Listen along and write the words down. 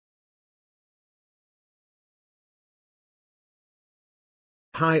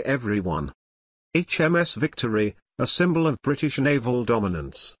Hi everyone. HMS Victory, a symbol of British naval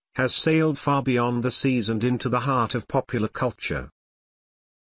dominance, has sailed far beyond the seas and into the heart of popular culture.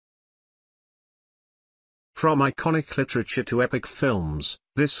 From iconic literature to epic films,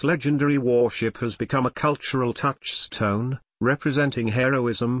 this legendary warship has become a cultural touchstone, representing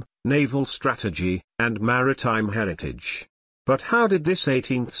heroism, naval strategy, and maritime heritage. But how did this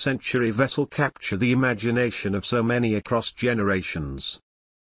 18th-century vessel capture the imagination of so many across generations?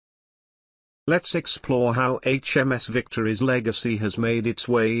 Let's explore how HMS Victory's legacy has made its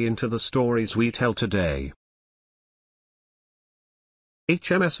way into the stories we tell today.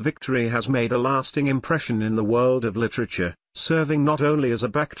 HMS Victory has made a lasting impression in the world of literature, serving not only as a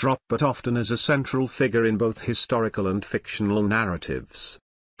backdrop but often as a central figure in both historical and fictional narratives.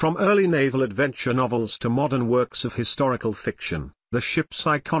 From early naval adventure novels to modern works of historical fiction, the ship's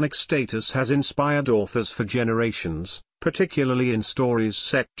iconic status has inspired authors for generations, particularly in stories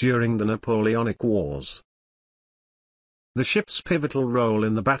set during the Napoleonic Wars. The ship's pivotal role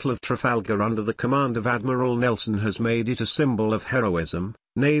in the Battle of Trafalgar under the command of Admiral Nelson has made it a symbol of heroism,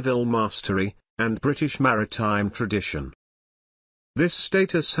 naval mastery, and British maritime tradition. This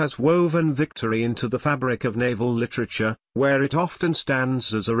status has woven Victory into the fabric of naval literature, where it often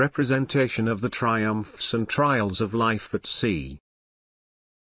stands as a representation of the triumphs and trials of life at sea.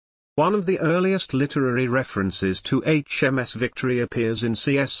 One of the earliest literary references to HMS Victory appears in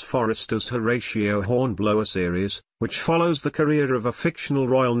C.S. Forester's Horatio Hornblower series, which follows the career of a fictional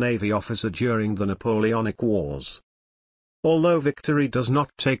Royal Navy officer during the Napoleonic Wars. Although Victory does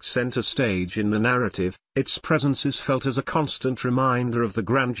not take center stage in the narrative, its presence is felt as a constant reminder of the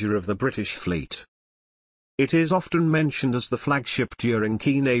grandeur of the British fleet. It is often mentioned as the flagship during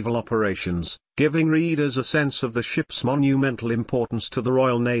key naval operations, giving readers a sense of the ship's monumental importance to the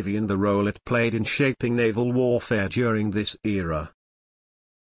Royal Navy and the role it played in shaping naval warfare during this era.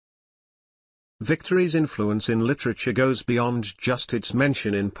 Victory's influence in literature goes beyond just its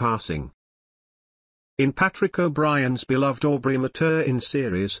mention in passing. In Patrick O'Brian's beloved Aubrey Maturin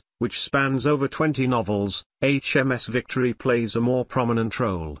series, which spans over 20 novels, HMS Victory plays a more prominent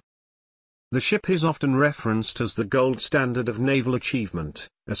role. The ship is often referenced as the gold standard of naval achievement,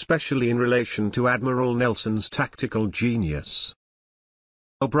 especially in relation to Admiral Nelson's tactical genius.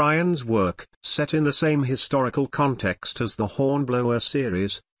 O'Brian's work, set in the same historical context as the Hornblower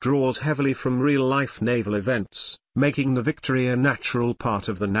series, draws heavily from real-life naval events, making the Victory a natural part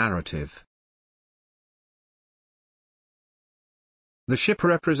of the narrative. The ship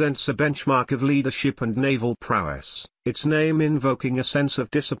represents a benchmark of leadership and naval prowess, its name invoking a sense of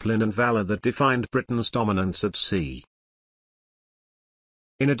discipline and valor that defined Britain's dominance at sea.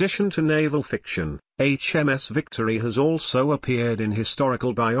 In addition to naval fiction, HMS Victory has also appeared in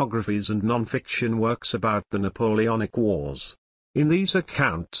historical biographies and non-fiction works about the Napoleonic Wars. In these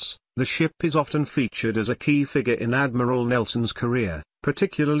accounts, the ship is often featured as a key figure in Admiral Nelson's career,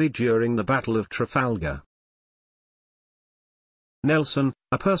 particularly during the Battle of Trafalgar. Nelson,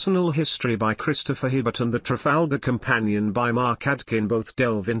 A Personal History by Christopher Hibbert and The Trafalgar Companion by Mark Adkin both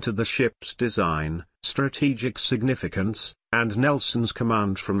delve into the ship's design, strategic significance, and Nelson's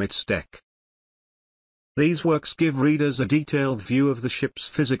command from its deck. These works give readers a detailed view of the ship's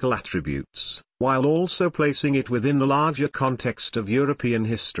physical attributes, while also placing it within the larger context of European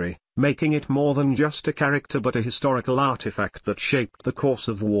history, making it more than just a character but a historical artifact that shaped the course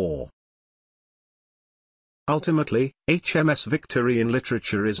of war. Ultimately, HMS Victory in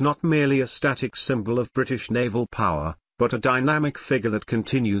literature is not merely a static symbol of British naval power, but a dynamic figure that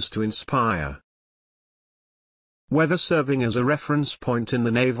continues to inspire. Whether serving as a reference point in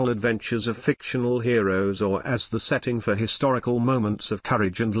the naval adventures of fictional heroes or as the setting for historical moments of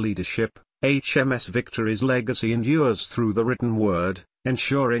courage and leadership, HMS Victory's legacy endures through the written word,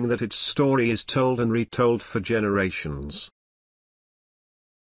 ensuring that its story is told and retold for generations.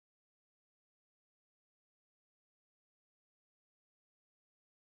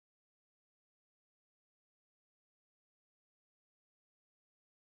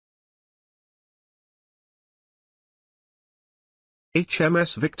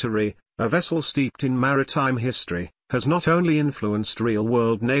 HMS Victory, a vessel steeped in maritime history, has not only influenced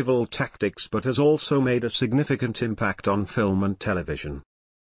real-world naval tactics but has also made a significant impact on film and television.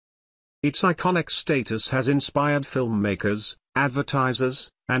 Its iconic status has inspired filmmakers,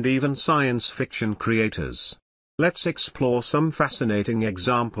 advertisers, and even science fiction creators. Let's explore some fascinating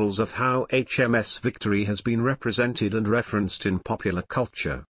examples of how HMS Victory has been represented and referenced in popular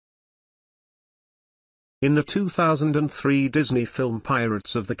culture. In the 2003 Disney film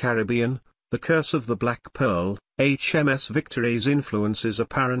Pirates of the Caribbean, The Curse of the Black Pearl, HMS Victory's influence is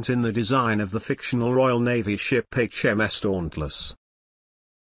apparent in the design of the fictional Royal Navy ship HMS Dauntless.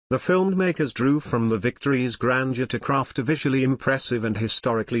 The filmmakers drew from the Victory's grandeur to craft a visually impressive and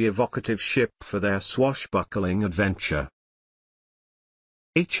historically evocative ship for their swashbuckling adventure.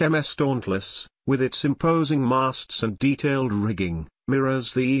 HMS Dauntless, with its imposing masts and detailed rigging,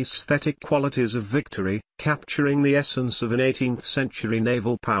 mirrors the aesthetic qualities of Victory, capturing the essence of an 18th-century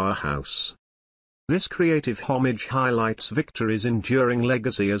naval powerhouse. This creative homage highlights Victory's enduring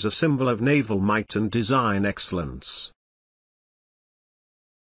legacy as a symbol of naval might and design excellence.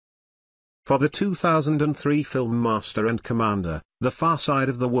 For the 2003 film Master and Commander, The Far Side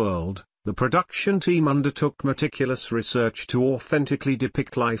of the World, the production team undertook meticulous research to authentically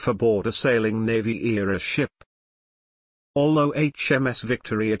depict life aboard a sailing Navy-era ship. Although HMS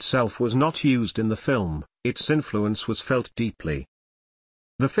Victory itself was not used in the film, its influence was felt deeply.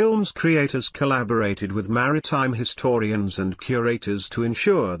 The film's creators collaborated with maritime historians and curators to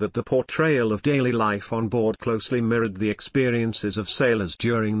ensure that the portrayal of daily life on board closely mirrored the experiences of sailors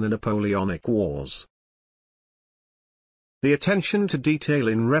during the Napoleonic Wars. The attention to detail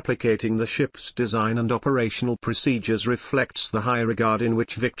in replicating the ship's design and operational procedures reflects the high regard in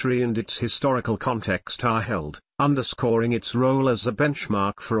which Victory and its historical context are held, underscoring its role as a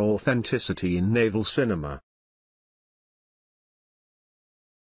benchmark for authenticity in naval cinema.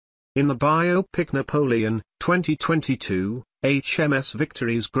 In the biopic Napoleon, 2022, HMS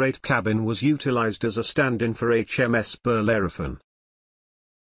Victory's great cabin was utilized as a stand-in for HMS Bellerophon.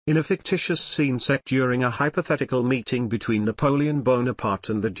 In a fictitious scene set during a hypothetical meeting between Napoleon Bonaparte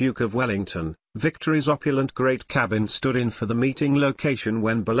and the Duke of Wellington, Victory's opulent great cabin stood in for the meeting location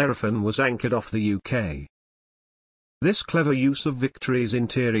when Bellerophon was anchored off the UK. This clever use of Victory's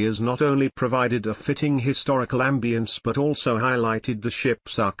interiors not only provided a fitting historical ambience but also highlighted the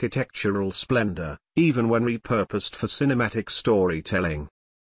ship's architectural splendor, even when repurposed for cinematic storytelling.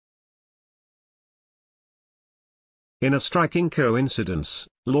 In a striking coincidence,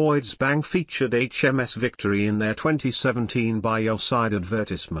 Lloyds Bank featured HMS Victory in their 2017 By Your Side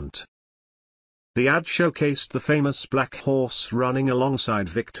advertisement. The ad showcased the famous Black Horse running alongside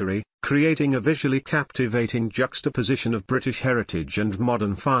Victory, creating a visually captivating juxtaposition of British heritage and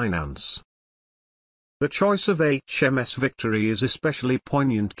modern finance. The choice of HMS Victory is especially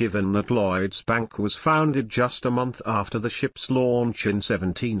poignant given that Lloyds Bank was founded just a month after the ship's launch in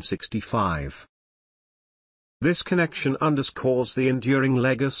 1765. This connection underscores the enduring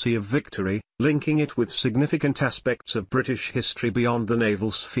legacy of Victory, linking it with significant aspects of British history beyond the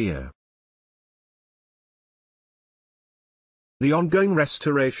naval sphere. The ongoing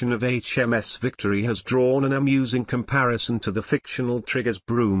restoration of HMS Victory has drawn an amusing comparison to the fictional Trigger's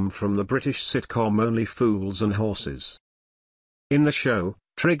broom from the British sitcom Only Fools and Horses. In the show,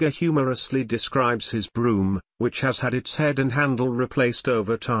 Trigger humorously describes his broom, which has had its head and handle replaced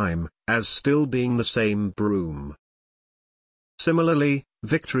over time, as still being the same broom. Similarly,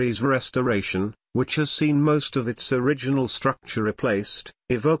 Victory's restoration, which has seen most of its original structure replaced,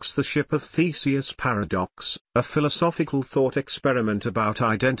 evokes the Ship of Theseus paradox, a philosophical thought experiment about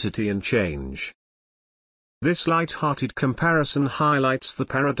identity and change. This light-hearted comparison highlights the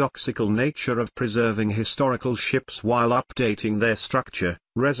paradoxical nature of preserving historical ships while updating their structure,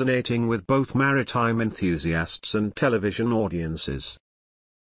 resonating with both maritime enthusiasts and television audiences.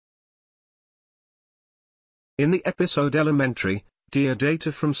 In the episode Elementary, Dear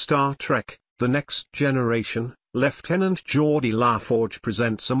Data from Star Trek, The Next Generation, Lieutenant Geordie LaForge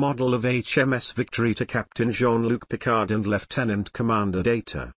presents a model of HMS Victory to Captain Jean-Luc Picard and Lieutenant Commander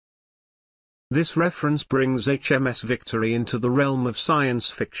Data. This reference brings HMS Victory into the realm of science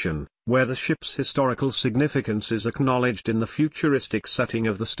fiction, where the ship's historical significance is acknowledged in the futuristic setting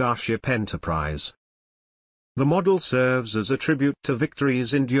of the Starship Enterprise. The model serves as a tribute to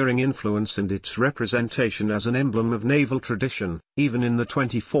Victory's enduring influence and its representation as an emblem of naval tradition, even in the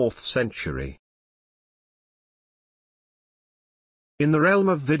 24th century. In the realm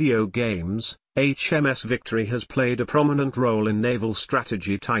of video games, HMS Victory has played a prominent role in naval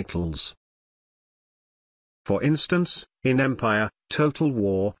strategy titles. For instance, in Empire, Total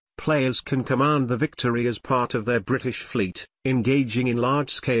War, players can command the Victory as part of their British fleet, engaging in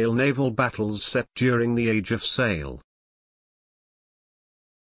large-scale naval battles set during the Age of Sail.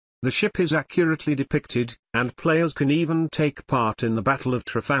 The ship is accurately depicted, and players can even take part in the Battle of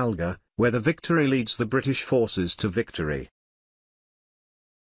Trafalgar, where the Victory leads the British forces to victory.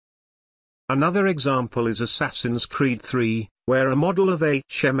 Another example is Assassin's Creed 3, where a model of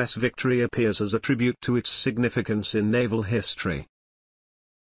HMS Victory appears as a tribute to its significance in naval history.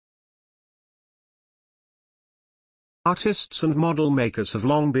 Artists and model makers have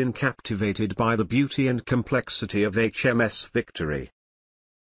long been captivated by the beauty and complexity of HMS Victory.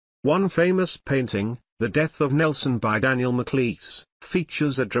 One famous painting, The Death of Nelson by Daniel Maclise,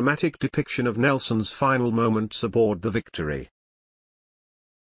 features a dramatic depiction of Nelson's final moments aboard the Victory.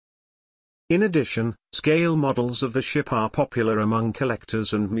 In addition, scale models of the ship are popular among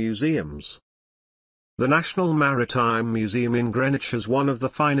collectors and museums. The National Maritime Museum in Greenwich has one of the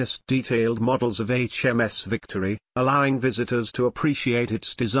finest detailed models of HMS Victory, allowing visitors to appreciate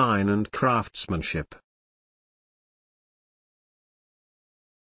its design and craftsmanship.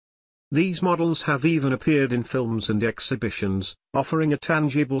 These models have even appeared in films and exhibitions, offering a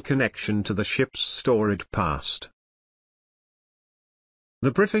tangible connection to the ship's storied past.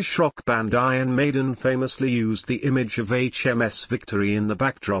 The British rock band Iron Maiden famously used the image of HMS Victory in the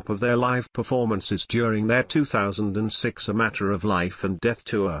backdrop of their live performances during their 2006 A Matter of Life and Death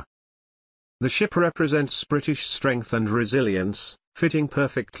tour. The ship represents British strength and resilience, fitting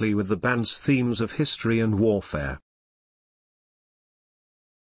perfectly with the band's themes of history and warfare.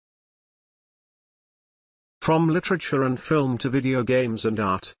 From literature and film to video games and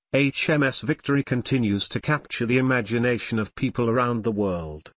art, HMS Victory continues to capture the imagination of people around the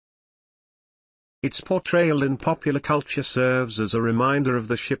world. Its portrayal in popular culture serves as a reminder of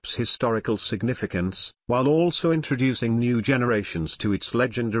the ship's historical significance, while also introducing new generations to its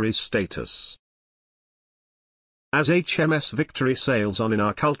legendary status. As HMS Victory sails on in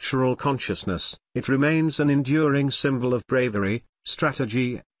our cultural consciousness, it remains an enduring symbol of bravery,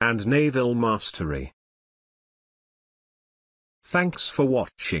 strategy, and naval mastery. Thanks for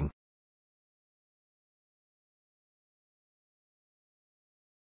watching.